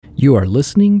You are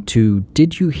listening to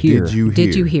Did You Hear? Did you hear?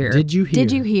 Did you hear? Did you hear?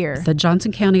 Did you hear? The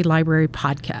Johnson County Library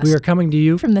Podcast. We are coming to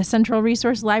you From the Central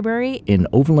Resource Library in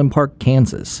Overland Park,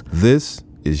 Kansas. This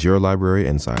is your Library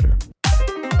Insider.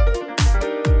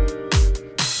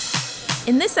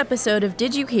 In this episode of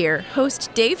Did You Hear,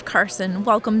 host Dave Carson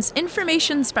welcomes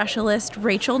information specialist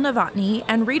Rachel Novotny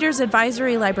and Reader's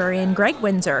Advisory librarian Greg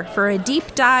Windsor for a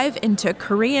deep dive into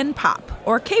Korean pop,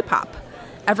 or K-pop.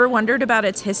 Ever wondered about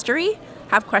its history?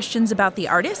 Have questions about the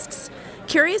artists?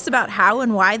 Curious about how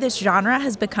and why this genre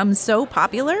has become so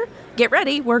popular? Get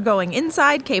ready, we're going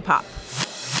inside K-pop.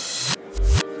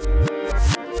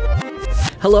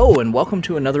 Hello, and welcome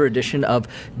to another edition of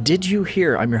Did You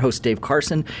Hear? I'm your host, Dave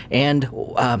Carson, and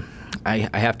I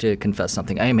have to confess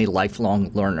something. I am a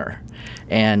lifelong learner,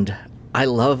 and I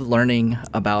love learning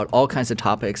about all kinds of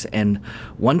topics, and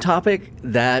one topic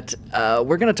that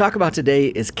we're going to talk about today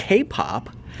is K-pop,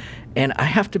 and I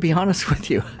have to be honest with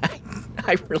you,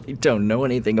 I really don't know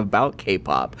anything about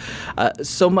K-pop,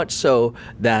 so much so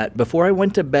that before I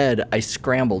went to bed, I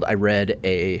scrambled. I read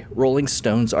a Rolling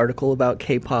Stones article about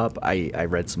K-pop. I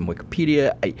read some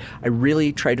Wikipedia. I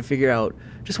really tried to figure out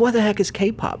just what the heck is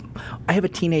K-pop. I have a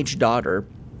teenage daughter.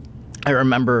 I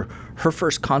remember her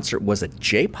first concert was at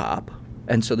J-pop,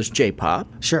 and so there's J-pop,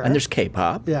 Sure. and there's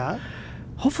K-pop. Yeah.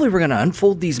 Hopefully we're going to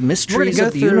unfold these mysteries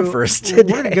of the universe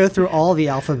today. We're going to go through all the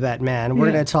alphabet, man.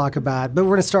 We're going to talk about, but we're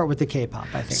going to start with the K-pop,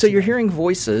 I think. So you're hearing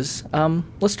voices.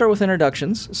 Let's start with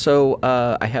introductions. So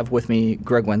I have with me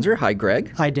Greg Windsor. Hi,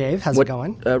 Greg. Hi, Dave. How's it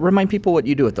going? Remind people what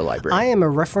you do at the library. I am a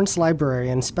reference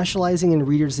librarian specializing in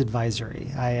Reader's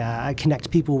Advisory. I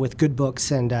connect people with good books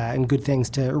and good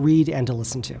things to read and to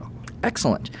listen to.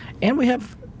 Excellent. And we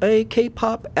have a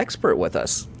K-pop expert with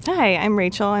us. Hi, I'm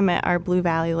Rachel. I'm at our Blue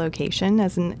Valley location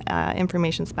as an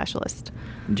information specialist.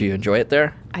 Do you enjoy it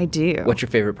there? I do. What's your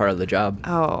favorite part of the job?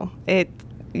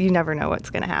 You never know what's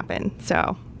going to happen.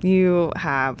 So you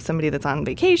have somebody that's on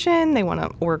vacation,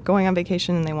 or going on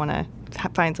vacation, and they want to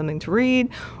find something to read,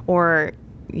 or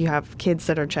you have kids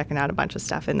that are checking out a bunch of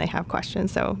stuff and they have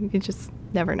questions. So you just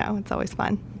never know. It's always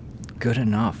fun. Good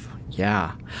enough.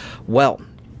 Yeah. Well,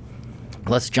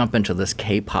 let's jump into this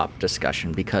K-pop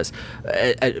discussion because,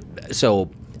 so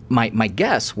my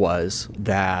guess was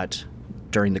that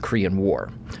during the Korean War,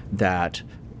 that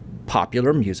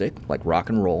popular music like rock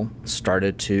and roll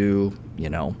started to,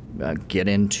 get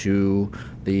into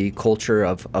the culture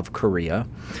of Korea.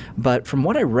 But from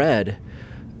what I read,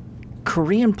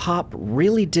 Korean pop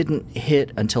really didn't hit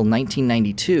until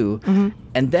 1992,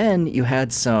 and then you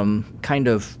had some kind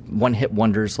of one-hit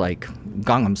wonders like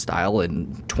Gangnam Style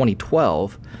in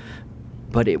 2012,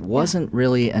 but it wasn't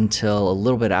really until a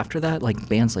little bit after that, like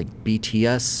bands like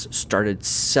BTS started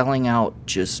selling out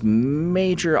just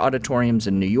major auditoriums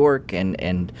in New York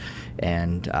and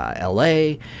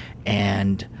LA,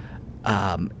 and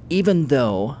even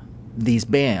though these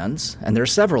bands, and there are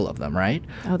several of them, right?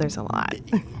 Oh, there's a lot.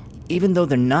 Even though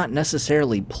they're not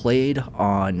necessarily played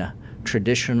on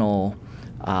traditional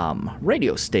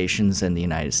radio stations in the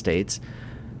United States,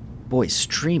 boy,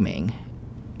 streaming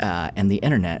and the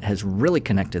internet has really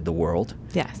connected the world.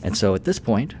 Yes. And so at this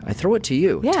point, I throw it to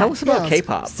you. Yeah. Tell us about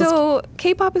K-pop. So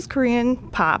K-pop is Korean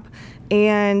pop,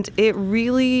 and it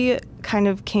really kind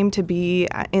of came to be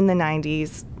in the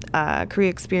 90s. Korea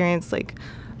experienced like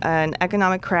an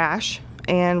economic crash,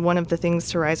 and one of the things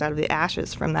to rise out of the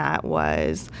ashes from that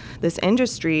was this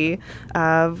industry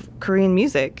of Korean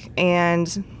music.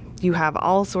 And you have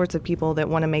all sorts of people that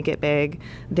want to make it big.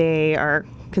 They are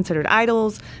considered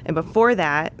idols, and before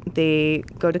that, they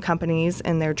go to companies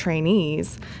and they're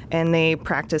trainees, and they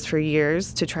practice for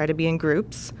years to try to be in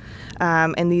groups.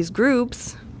 And these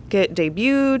groups get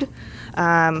debuted,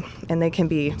 and they can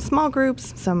be small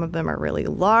groups. Some of them are really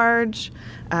large.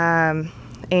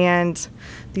 And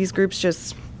these groups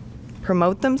just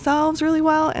promote themselves really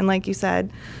well. And like you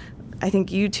said, I think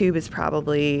YouTube is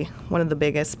probably one of the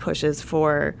biggest pushes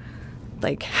for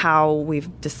like how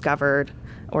we've discovered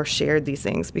or shared these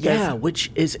things. Because yeah, which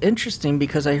is interesting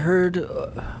because I heard,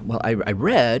 I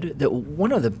read that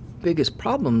one of the biggest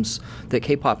problems that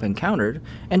K-pop encountered,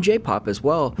 and J-pop as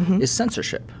well, is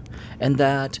censorship. And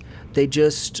that they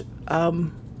just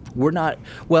were not,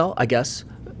 I guess,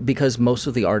 because most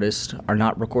of the artists are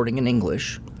not recording in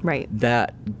English, right?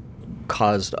 That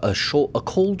caused a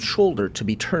cold shoulder to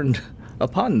be turned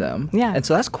upon them. Yeah. And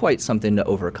so that's quite something to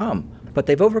overcome. But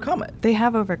they've overcome it. They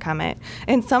have overcome it.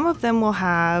 And some of them will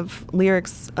have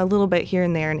lyrics a little bit here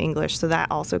and there in English, so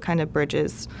that also kind of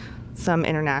bridges some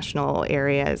international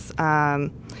areas.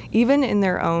 Even in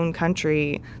their own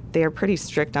country, they're pretty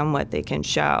strict on what they can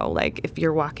show. Like if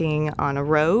you're walking on a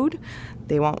road,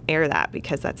 they won't air that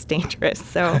because that's dangerous.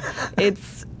 So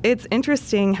it's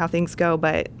interesting how things go,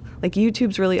 but like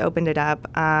YouTube's really opened it up.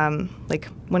 Like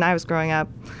when I was growing up,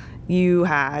 you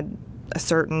had a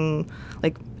certain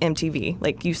like MTV,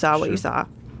 like you saw what you saw,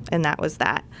 and that was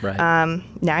that. Right.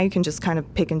 Now you can just kind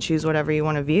of pick and choose whatever you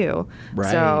want to view.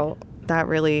 Right. So that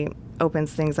really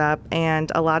opens things up,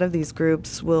 and a lot of these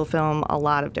groups will film a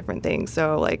lot of different things.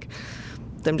 So like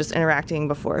them just interacting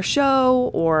before a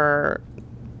show, or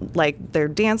like their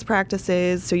dance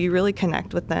practices, so you really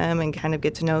connect with them and kind of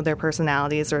get to know their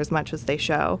personalities, or as much as they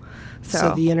show.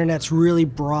 So the internet's really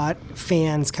brought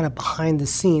fans kind of behind the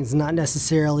scenes, not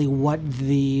necessarily what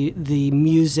the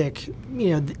music,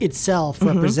 itself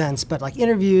represents, but like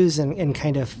interviews and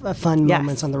kind of fun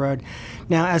moments on the road.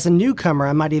 Now, as a newcomer,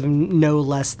 I might even know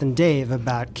less than Dave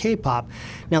about K-pop.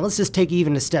 Now, let's just take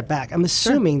even a step back. I'm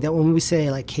assuming that when we say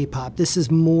like K-pop, this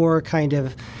is more kind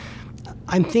of,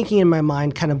 I'm thinking in my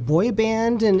mind kind of boy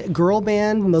band and girl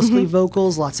band, mostly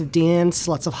vocals, lots of dance,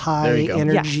 lots of high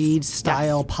energy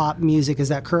style pop music. Is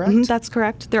that correct? That's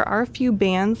correct. There are a few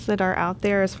bands that are out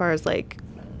there as far as like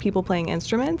people playing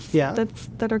instruments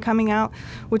that are coming out,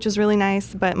 which is really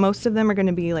nice, but most of them are going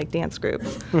to be like dance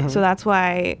groups. So that's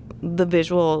why the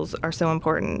visuals are so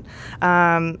important.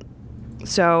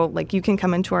 So, like, you can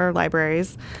come into our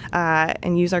libraries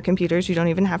and use our computers. You don't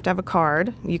even have to have a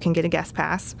card. You can get a guest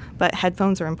pass, but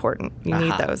headphones are important. You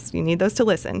need those. You need those to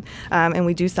listen, and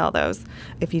we do sell those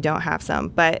if you don't have some.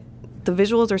 But the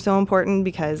visuals are so important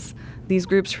because these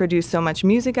groups produce so much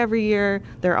music every year.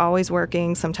 They're always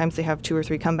working. Sometimes they have 2 or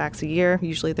 3 comebacks a year.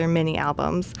 Usually they're mini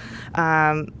albums.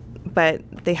 But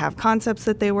they have concepts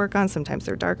that they work on. Sometimes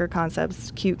they're darker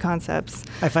concepts, cute concepts.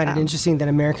 I find it interesting that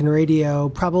American radio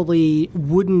probably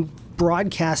wouldn't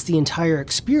broadcast the entire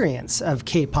experience of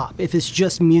K-pop if it's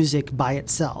just music by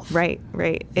itself. Right.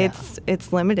 Yeah.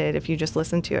 It's limited if you just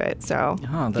listen to it. So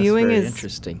viewing very is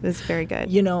interesting. Is very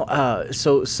good.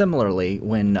 So similarly,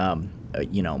 when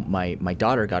my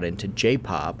daughter got into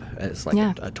J-pop as like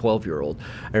a 12-year-old.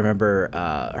 I remember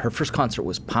her first concert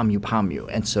was Pamu Pamu,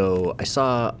 and so I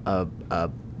saw a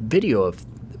video of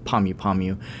Pamu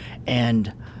Pamu,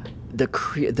 and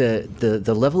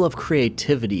the level of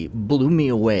creativity blew me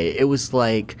away. It was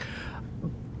like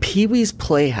Pee-wee's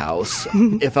Playhouse,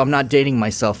 if I'm not dating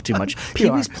myself too much.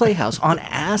 Pee-wee's Playhouse on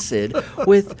acid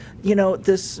with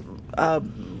this.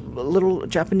 Little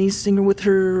Japanese singer with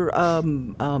her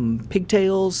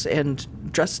pigtails and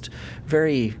dressed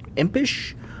very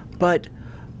impish, but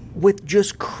with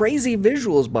just crazy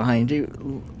visuals behind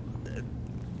you.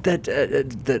 That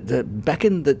back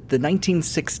in the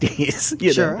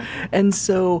 1960s, know? And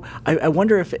so I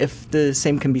wonder if the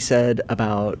same can be said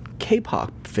about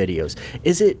K-pop videos.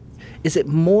 Is it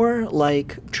more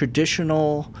like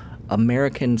traditional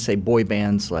American, say, boy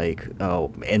bands like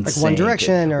NSYNC, like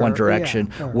One Direction,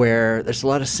 where there's a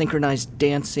lot of synchronized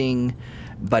dancing,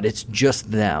 but it's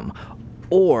just them?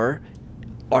 Or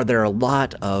are there a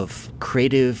lot of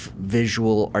creative,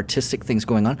 visual, artistic things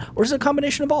going on? Or is it a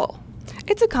combination of all?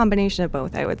 It's a combination of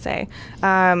both, I would say.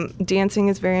 Dancing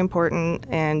is very important,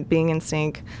 and being in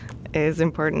sync is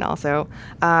important also.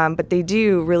 But they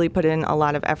do really put in a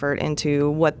lot of effort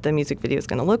into what the music video is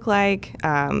going to look like.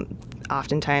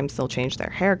 Oftentimes they'll change their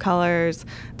hair colors,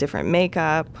 different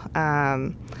makeup,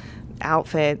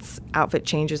 outfits, outfit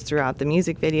changes throughout the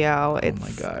music video. Oh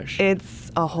my gosh.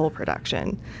 It's a whole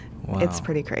production. Wow. It's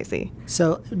pretty crazy.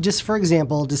 So just for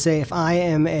example, to say if I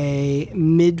am a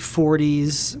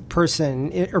mid-40s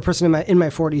person or person in my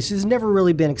 40s who's never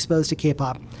really been exposed to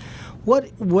K-pop,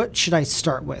 what should I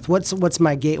start with? What's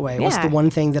my gateway? What's the one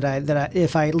thing that I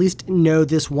if I at least know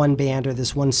this one band or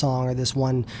this one song or this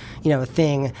one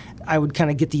thing, I would kind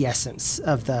of get the essence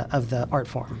of the art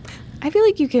form? I feel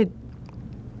like you could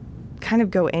kind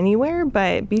of go anywhere,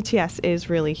 but BTS is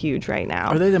really huge right now.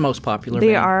 Are they the most popular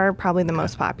They band? are probably the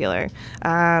most popular.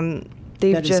 Now,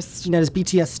 does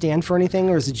BTS stand for anything,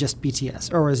 or is it just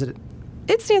BTS, or is it?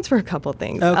 It stands for a couple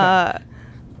things. Okay.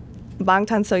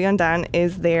 Bangtan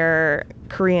is their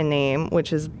Korean name,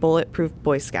 which is Bulletproof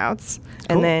Boy Scouts.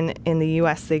 Cool. And then in the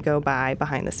U.S., they go by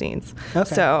Behind the Scenes.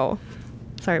 Okay. So,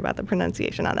 sorry about the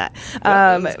pronunciation on that.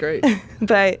 That's great.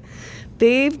 But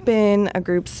they've been a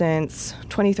group since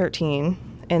 2013,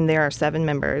 and there are 7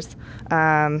 members.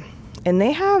 And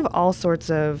they have all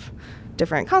sorts of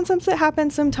different concepts that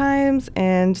happen sometimes,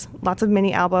 and lots of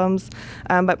mini albums.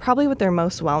 But probably what they're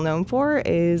most well known for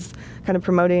is kind of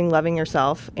promoting loving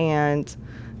yourself and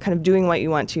kind of doing what you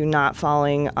want to, not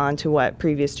falling onto what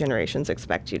previous generations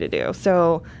expect you to do.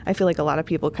 So I feel like a lot of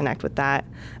people connect with that.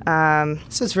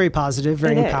 So it's very positive,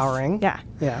 very It is. empowering. Yeah.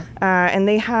 Yeah. And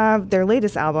they have their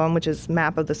latest album, which is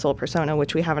Map of the Soul Persona,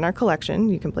 which we have in our collection.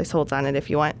 You can place holds on it if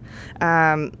you want.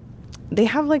 They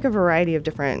have like a variety of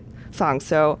different songs.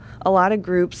 So a lot of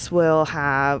groups will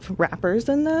have rappers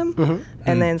in them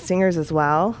and then singers as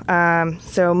well.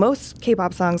 So most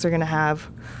K-pop songs are going to have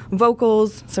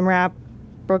vocals, some rap,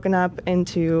 broken up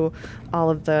into all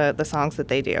of the songs that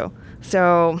they do.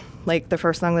 So like the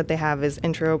first song that they have is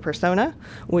Intro Persona,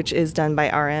 which is done by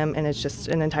RM, and it's just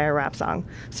an entire rap song.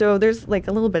 So there's like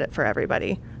a little bit for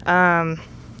everybody.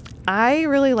 I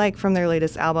really like from their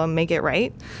latest album, Make It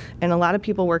Right, and a lot of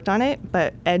people worked on it,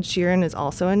 but Ed Sheeran is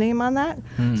also a name on that.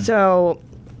 So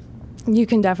you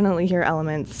can definitely hear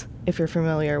elements if you're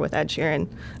familiar with Ed Sheeran.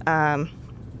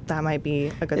 That might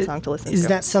be a good song to listen to. Is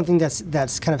that something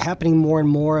that's kind of happening more and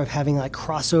more, of having like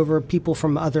crossover people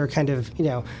from other kind of,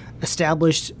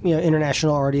 established,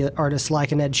 international artists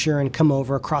like an Ed Sheeran come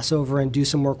over, cross over, and do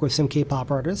some work with some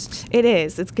K-pop artists? It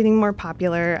is. It's getting more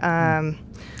popular.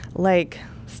 Like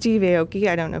Steve Aoki,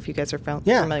 I don't know if you guys are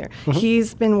familiar.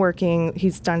 He's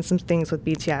done some things with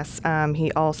BTS.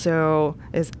 He also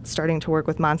is starting to work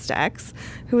with Monsta X,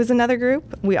 who is another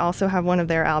group. We also have one of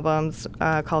their albums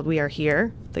called We Are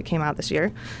Here that came out this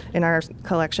year in our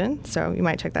collection, so you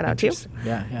might check that out too.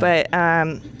 Yeah. But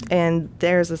and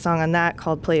there's a song on that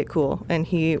called Play It Cool, and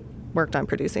he worked on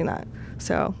producing that.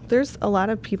 So there's a lot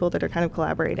of people that are kind of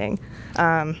collaborating.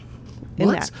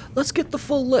 Let's get the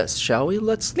full list, shall we?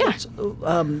 Let's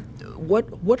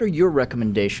what are your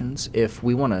recommendations if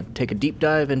we want to take a deep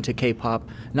dive into K-pop,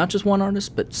 not just one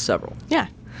artist but several? Yeah.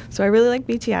 So I really like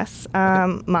BTS.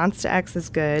 Monsta X is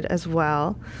good as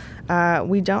well.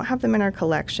 We don't have them in our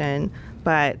collection,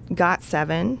 but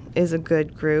GOT7 is a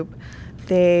good group.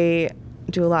 They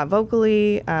do a lot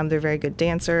vocally. They're very good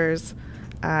dancers.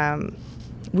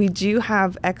 We do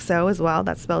have EXO as well.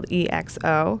 That's spelled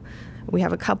EXO. We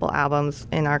have a couple albums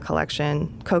in our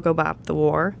collection, Coco Bop The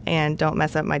War and Don't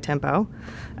Mess Up My Tempo.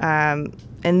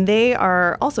 And they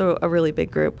are also a really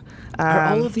big group.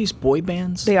 Are all of these boy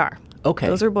bands? They are. Okay.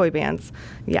 Those are boy bands,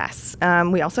 yes.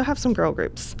 We also have some girl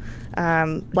groups.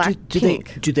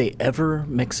 Blackpink. Do they ever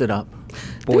mix it up?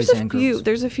 Boys and girls?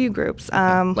 There's a few groups.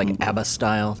 Like ABBA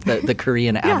style, the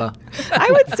Korean ABBA?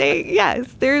 I would say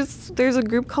yes. There's a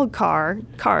group called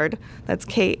KARD, that's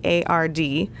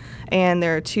KARD, and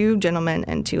there are 2 gentlemen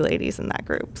and 2 ladies in that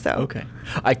group. So Okay.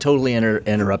 I totally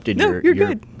interrupted your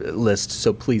list,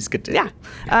 so please continue.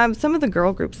 Yeah. Some of the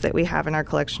girl groups that we have in our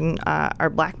collection are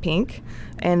Blackpink,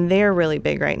 and they're really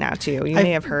big right now too. You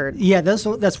may have heard. Yeah, that's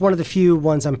one of the few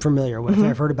ones I'm familiar with.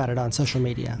 I've heard about it on social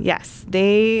media. Yes,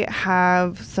 they have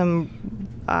some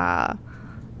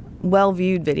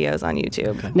well-viewed videos on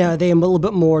YouTube. Okay. Now, are they a little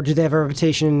bit more, do they have a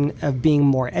reputation of being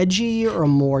more edgy or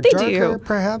more darker,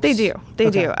 perhaps? They do. They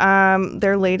Okay. do.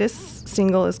 Their latest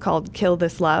single is called Kill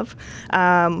This Love.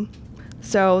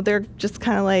 So they're just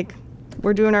kind of like,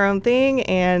 we're doing our own thing,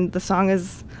 and the song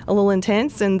is a little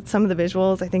intense, and some of the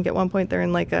visuals, I think at one point they're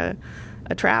in like a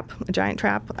giant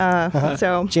trap.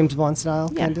 So James Bond style,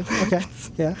 kind of? Okay,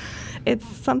 yeah. it's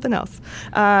something else.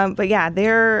 But yeah,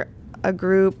 they're a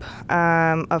group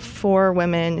of 4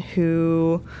 women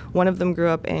who, one of them grew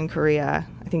up in Korea.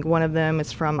 I think one of them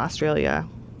is from Australia,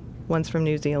 one's from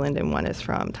New Zealand, and one is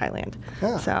from Thailand.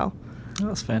 Ah. So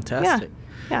That's fantastic.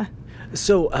 yeah.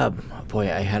 So,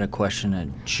 boy, I had a question that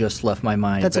just left my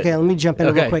mind. That's but- okay. Let me jump in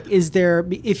real Okay. quick. Is there,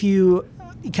 if you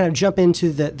kind of jump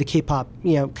into the K-pop,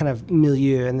 kind of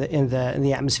milieu and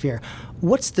the atmosphere,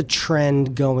 what's the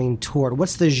trend going toward?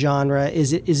 What's the genre?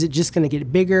 Is it just going to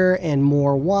get bigger and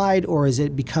more wide, or is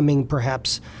it becoming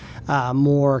perhaps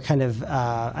more kind of,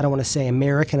 I don't want to say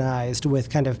Americanized,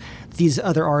 with kind of these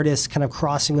other artists kind of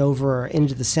crossing over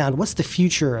into the sound? What's the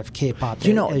future of K-pop as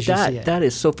you see it? that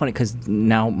is so funny, because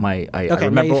now I Okay,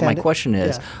 remember now you what my found it? question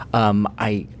is. Yeah.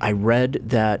 I read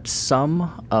that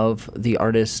some of the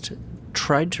artists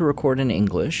tried to record in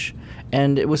English,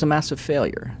 and it was a massive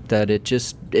failure. That it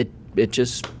just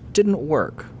didn't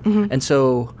work. And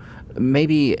so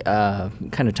maybe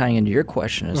kind of tying into your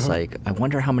question is like, I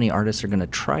wonder how many artists are going to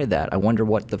try that. I wonder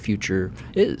what the future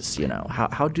is.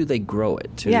 How do they grow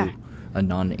it to a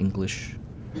non-English,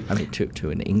 to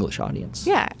an English audience?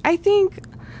 Yeah, I think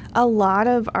a lot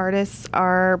of artists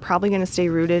are probably going to stay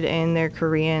rooted in their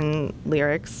Korean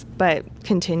lyrics, but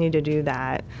continue to do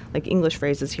that, like English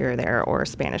phrases here or there, or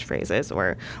Spanish phrases,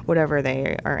 or whatever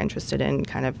they are interested in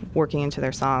kind of working into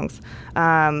their songs.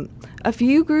 A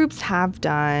few groups have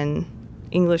done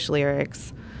English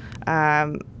lyrics.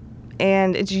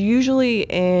 and it's usually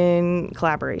in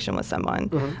collaboration with someone.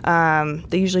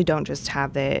 They usually don't just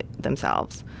have it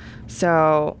themselves.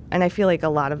 So, and I feel like a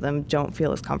lot of them don't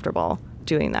feel as comfortable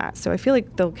doing that. So I feel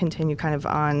like they'll continue kind of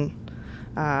on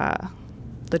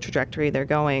the trajectory they're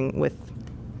going with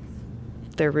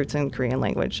their roots in Korean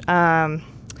language. And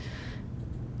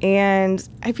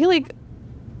I feel like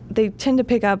they tend to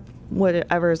pick up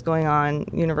whatever is going on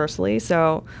universally.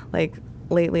 So, like,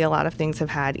 lately a lot of things have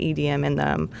had EDM in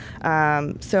them.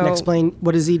 So Explain,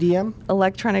 what is EDM?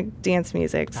 electronic dance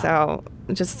music. So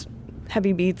just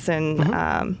heavy beats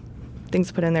and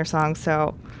things put in their songs.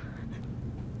 So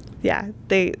yeah,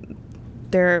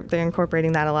 they're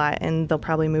incorporating that a lot, and they'll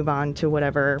probably move on to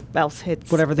whatever else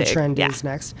hits. Whatever the big. trend Yeah. is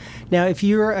next. Now, if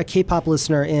you're a K-pop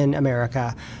listener in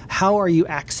America, how are you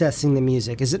accessing the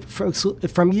music? Is it from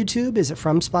YouTube? Is it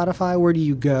from Spotify? Where do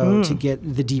you go to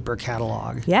get the deeper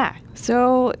catalog? Yeah.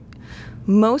 So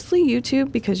mostly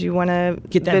YouTube, because you want to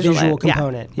Get that visual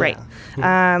component. Yeah. Right.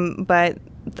 But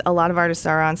a lot of artists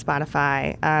are on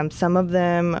Spotify. Some of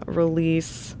them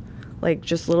release like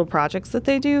just little projects that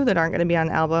they do that aren't going to be on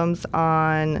albums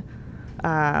on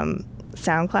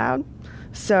SoundCloud.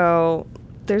 So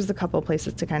there's a couple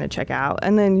places to kind of check out.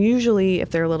 And then usually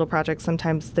if they're little projects,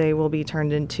 sometimes they will be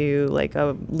turned into like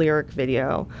a lyric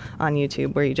video on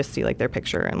YouTube where you just see like their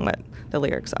picture and what the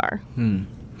lyrics are.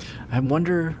 I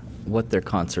wonder what their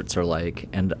concerts are like,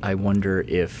 and I wonder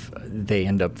if they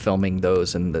end up filming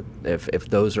those, and if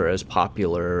those are as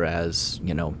popular as,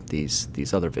 you know,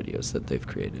 these other videos that they've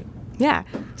created. Yeah.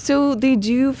 So they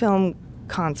do film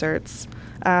concerts.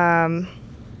 And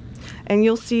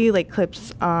you'll see like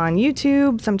clips on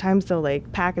YouTube. Sometimes they'll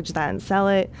like package that and sell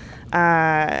it.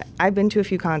 I've been to a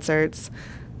few concerts.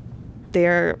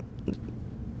 They're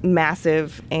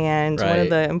massive, and one Right. of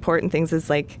the important things is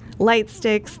like light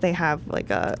sticks. They have like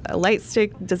a light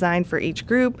stick designed for each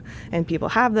group, and people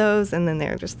have those, and then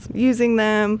they're just using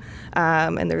them,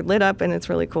 and they're lit up, and it's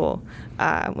really cool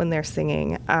when they're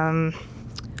singing.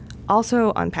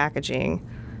 Also on packaging,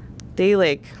 they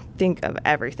like think of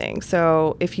everything.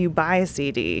 So if you buy a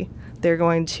CD, they're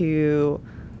going to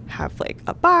have like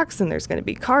a box, and there's going to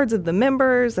be cards of the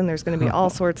members, and there's going to be all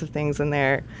sorts of things in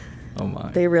there. Oh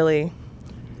my. They really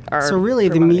are. So really,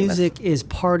 the promoting music is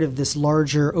part of this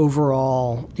larger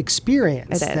overall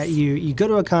experience. It is. That you go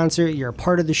to a concert, you're a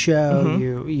part of the show.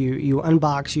 You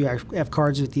unbox. You have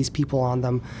cards with these people on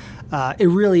them. It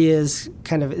really is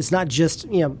kind of. It's not just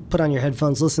put on your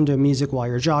headphones, listen to music while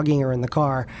you're jogging or in the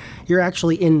car. You're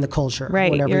actually in the culture.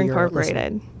 Right, Whenever you're listening.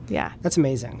 incorporated. Yeah. That's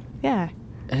amazing. Yeah.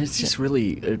 And it's just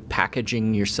really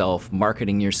packaging yourself,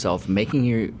 marketing yourself, making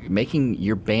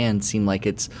your band seem like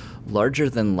it's larger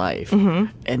than life,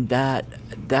 and that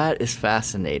is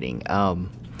fascinating.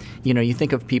 You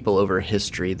think of people over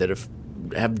history that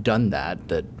have done that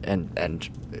and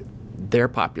their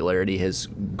popularity has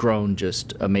grown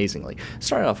just amazingly.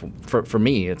 Starting off for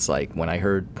me, it's like when I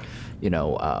heard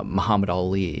Muhammad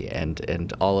Ali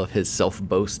and all of his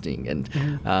self-boasting, and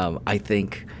I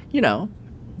think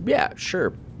yeah,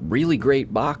 sure, really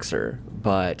great boxer,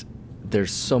 but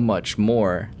there's so much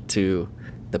more to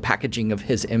the packaging of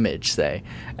his image, say.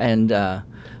 And to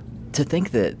think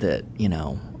that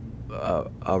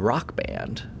a rock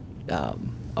band,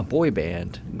 a boy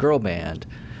band, girl band,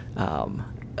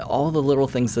 all the little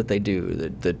things that they do,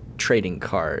 the trading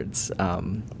cards,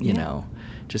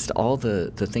 just all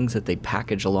the things that they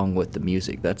package along with the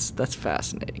music, that's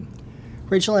fascinating.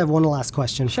 Rachel, I have one last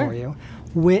question for you.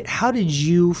 How did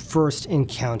you first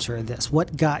encounter this?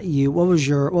 What got you? What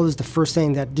was the first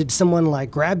thing that did someone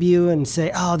like grab you and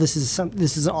say, "Oh, this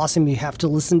is awesome. You have to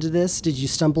listen to this"? Did you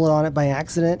stumble on it by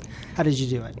accident? How did you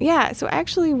do it? Yeah, so I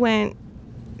actually went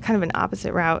kind of an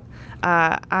opposite route.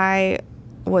 I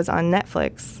was on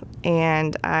Netflix,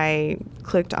 and I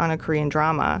clicked on a Korean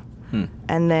drama,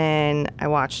 and then I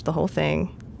watched the whole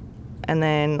thing. And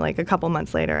then, like, a couple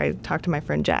months later, I talked to my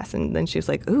friend Jess, and then she was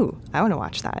like, "Ooh, I want to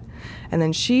watch that." And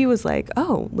then she was like,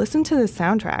 "Oh, listen to this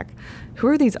soundtrack. Who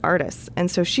are these artists?" And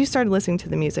so she started listening to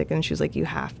the music, and she was like, "You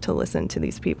have to listen to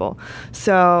these people."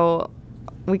 So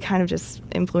we kind of just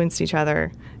influenced each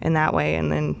other in that way,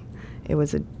 and then it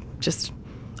was just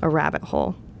a rabbit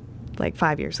hole, like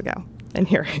 5 years ago, and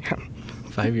here I am.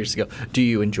 5 years ago. Do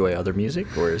you enjoy other music,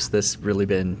 or has this really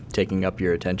been taking up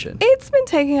your attention? It's been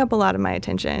taking up a lot of my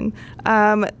attention.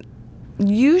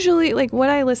 Usually, like, what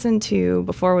I listened to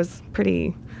before was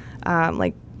pretty,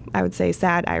 like, I would say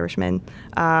sad Irishmen,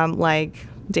 like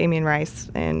Damien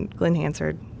Rice and Glenn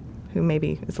Hansard, who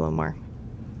maybe is a little more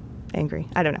angry.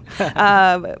 I don't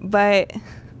know. But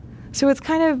so it's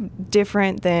kind of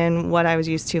different than what I was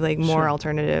used to, like more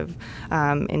alternative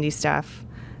indie stuff,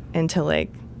 into like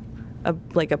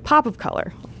like a pop of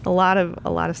color. A lot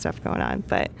of stuff going on,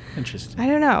 but Interesting. I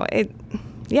don't know. It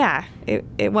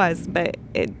was, but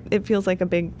it feels like a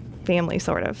big family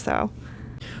sort of. So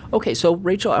Okay, so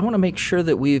Rachel, I want to make sure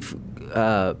that we've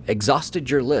exhausted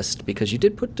your list because you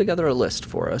did put together a list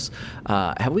for us.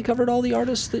 Have we covered all the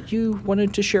artists that you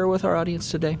wanted to share with our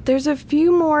audience today? there's a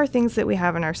few more things that we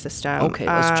have in our system. Okay,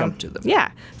 let's jump to them.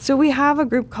 Yeah. So we have a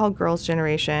group called Girls'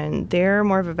 Generation. They're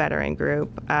more of a veteran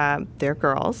group. They're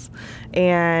girls.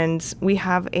 And we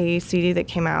have a CD that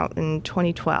came out in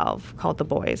 2012 called The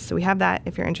Boys. So we have that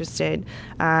if you're interested.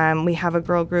 We have a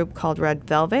girl group called Red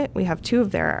Velvet. We have 2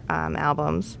 of their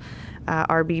albums.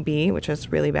 RBB, which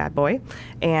is Really Bad Boy,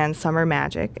 and Summer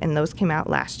Magic, and those came out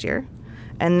last year.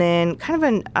 And then kind of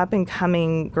an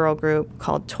up-and-coming girl group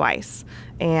called Twice,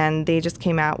 and they just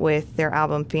came out with their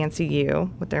album Fancy You,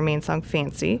 with their main song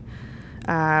Fancy.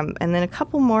 And then a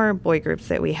couple more boy groups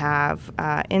that we have,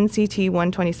 NCT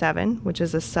 127, which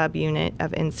is a subunit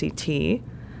of NCT.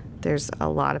 There's a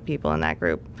lot of people in that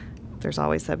group. There's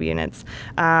always subunits.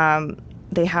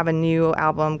 They have a new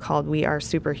album called We Are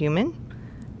Superhuman.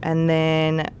 And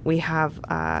then we have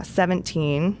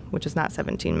 17, which is not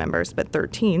 17 members, but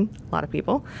 13, a lot of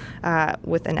people,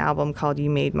 with an album called You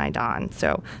Made My Dawn.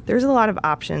 So there's a lot of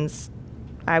options,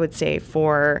 I would say,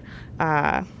 for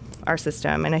our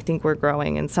system. And I think we're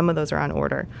growing, and some of those are on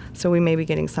order. So we may be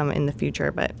getting some in the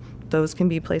future, but those can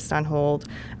be placed on hold.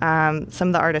 Some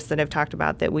of the artists that I've talked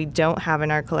about that we don't have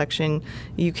in our collection,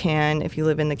 you can, if you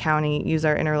live in the county, use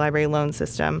our interlibrary loan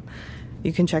system.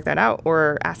 You can check that out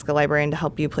or ask a librarian to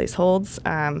help you place holds,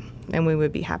 and we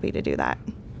would be happy to do that.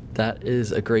 That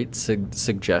is a great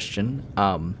suggestion.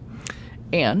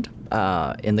 And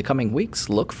in the coming weeks,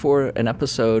 look for an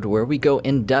episode where we go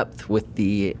in depth with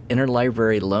the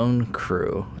interlibrary loan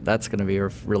crew. That's going to be a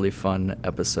really fun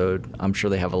episode. I'm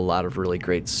sure they have a lot of really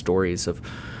great stories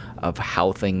of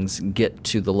how things get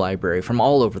to the library from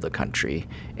all over the country.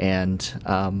 And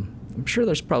I'm sure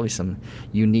there's probably some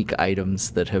unique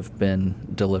items that have been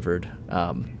delivered.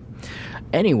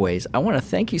 Anyways, I want to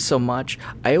thank you so much.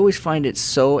 I always find it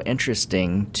so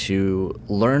interesting to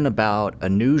learn about a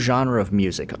new genre of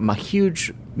music. I'm a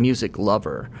huge music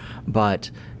lover, but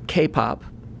K-pop,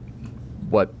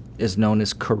 what is known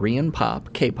as Korean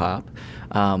pop, K-pop,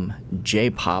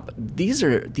 J-pop, these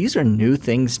are new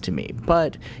things to me.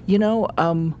 But, you know,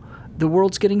 the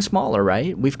world's getting smaller,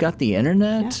 right? We've got the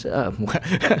internet. Yeah.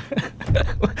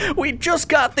 We just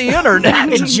got the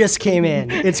internet. It just came in.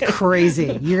 It's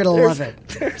crazy. You're going to love it.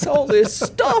 There's all this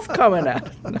stuff coming out.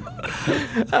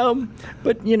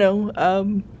 But, you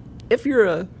know, if you're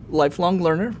a lifelong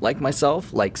learner like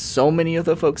myself, like so many of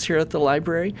the folks here at the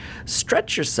library,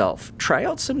 stretch yourself. Try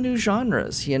out some new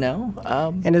genres, you know.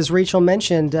 And as Rachel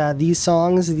mentioned, these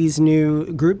songs, these new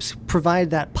groups provide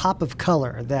that pop of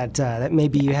color that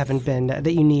maybe you haven't been,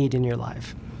 that you need in your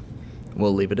life.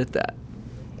 We'll leave it at that.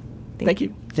 Thank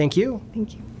you. Thank you.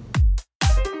 Thank you.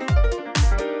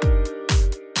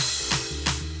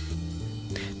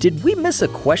 Did we miss a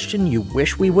question you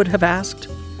wish we would have asked?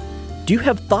 Do you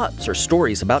have thoughts or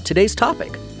stories about today's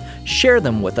topic? Share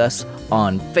them with us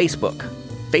on Facebook,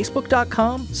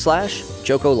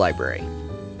 facebook.com/Joco Library.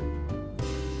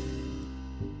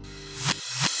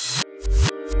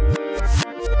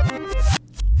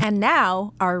 And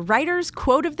now, our writer's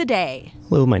quote of the day.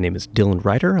 Hello, my name is Dylan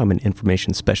Ryder. I'm an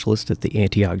information specialist at the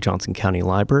Antioch-Johnson County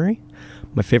Library.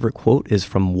 My favorite quote is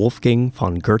from Wolfgang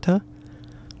von Goethe.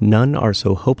 None are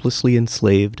so hopelessly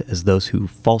enslaved as those who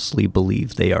falsely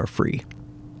believe they are free.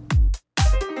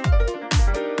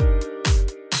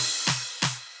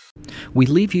 We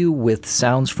leave you with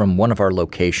sounds from one of our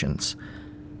locations.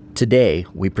 Today,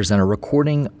 we present a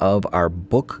recording of our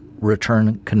book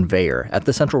return conveyor at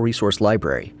the Central Resource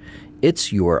Library.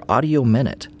 It's your audio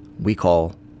minute we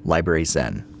call Library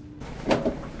Zen.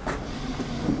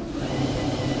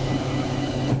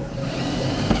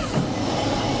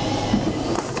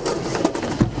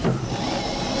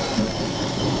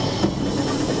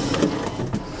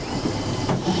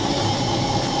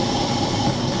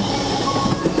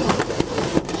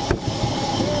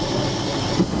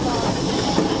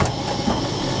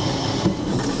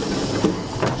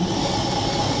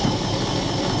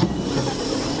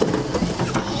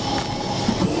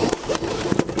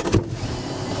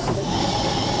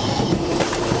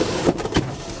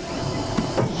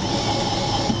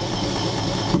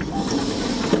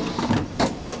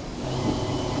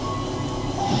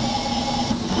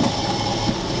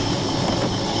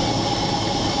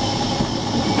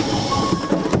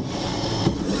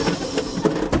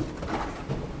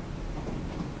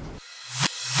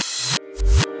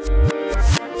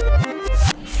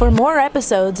 For more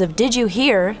episodes of Did You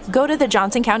Hear, go to the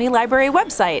Johnson County Library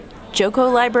website,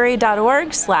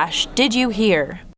 jocolibrary.org/didyouhear.